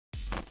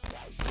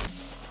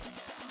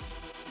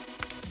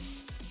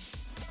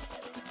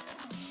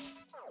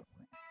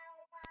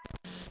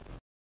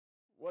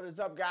What is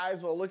up,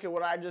 guys? Well, look at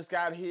what I just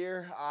got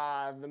here.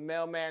 The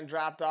mailman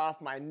dropped off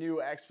my new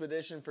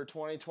Xpedition for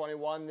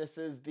 2021. This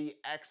is the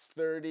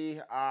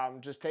X30.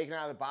 Just taken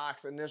out of the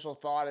box. Initial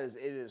thought is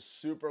it is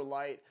super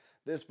light.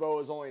 This bow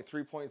is only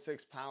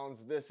 3.6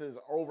 pounds. This is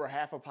over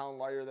half a pound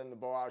lighter than the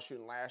bow I was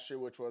shooting last year,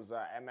 which was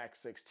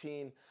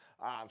MX16.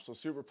 So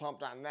super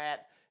pumped on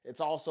that.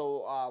 It's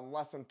also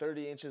less than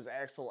 30 inches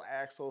axle to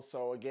axle.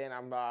 So again,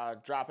 I'm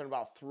dropping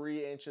about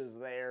 3 inches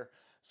there.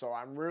 So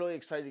I'm really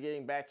excited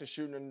getting back to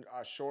shooting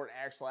a short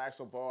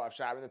axle bow. I've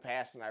shot them in the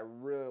past and I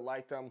really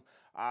like them.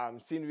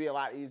 Seem to be a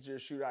lot easier to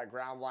shoot out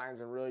ground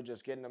lines and really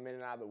just getting them in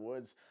and out of the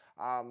woods.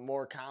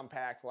 More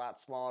compact, a lot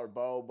smaller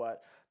bow,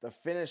 but the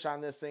finish on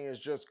this thing is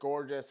just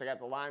gorgeous. I got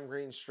the lime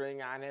green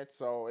string on it,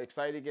 so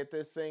excited to get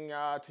this thing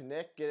to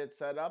Nick, get it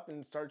set up,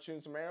 and start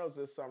shooting some arrows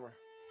this summer.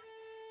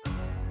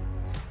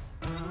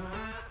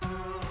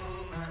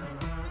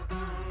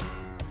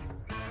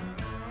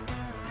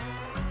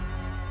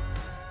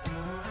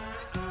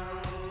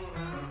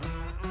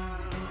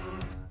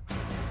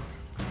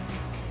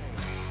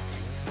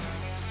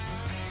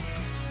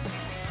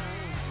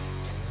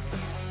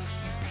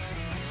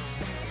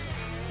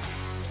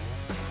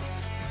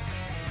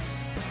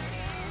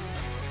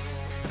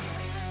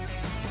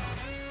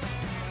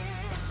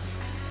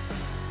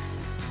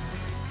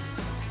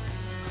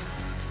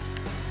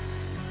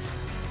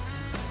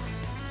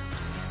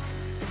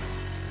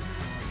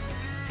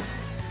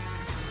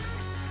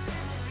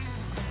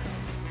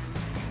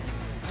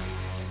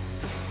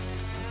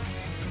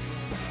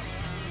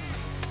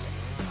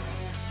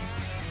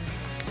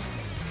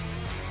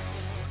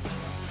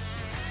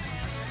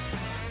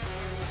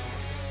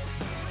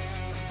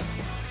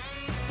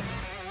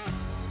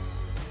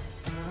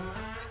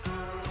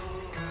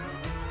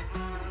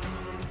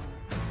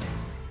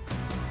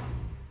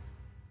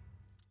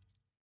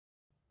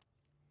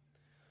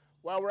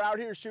 Well, we're out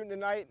here shooting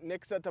tonight.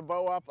 Nick set the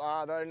bow up the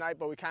other night,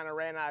 but we kind of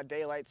ran out of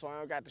daylight, so I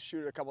only got to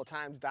shoot it a couple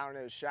times down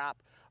in his shop.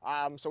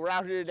 So we're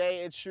out here today.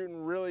 It's shooting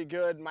really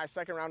good. My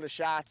second round of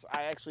shots,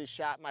 I actually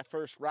shot my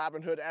first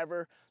Robin Hood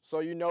ever, so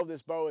you know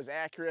this bow is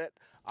accurate.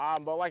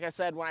 But like I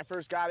said, when I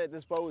first got it,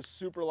 this bow was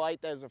super light.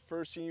 That is the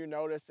first thing you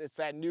notice. It's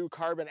that new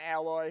carbon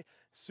alloy,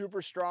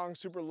 super strong,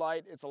 super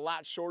light. It's a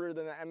lot shorter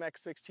than the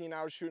MX16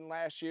 I was shooting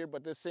last year,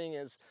 but this thing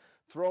is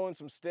throwing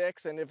some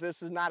sticks, and if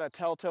this is not a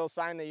telltale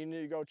sign that you need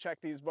to go check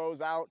these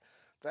bows out,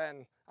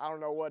 then I don't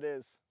know what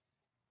is.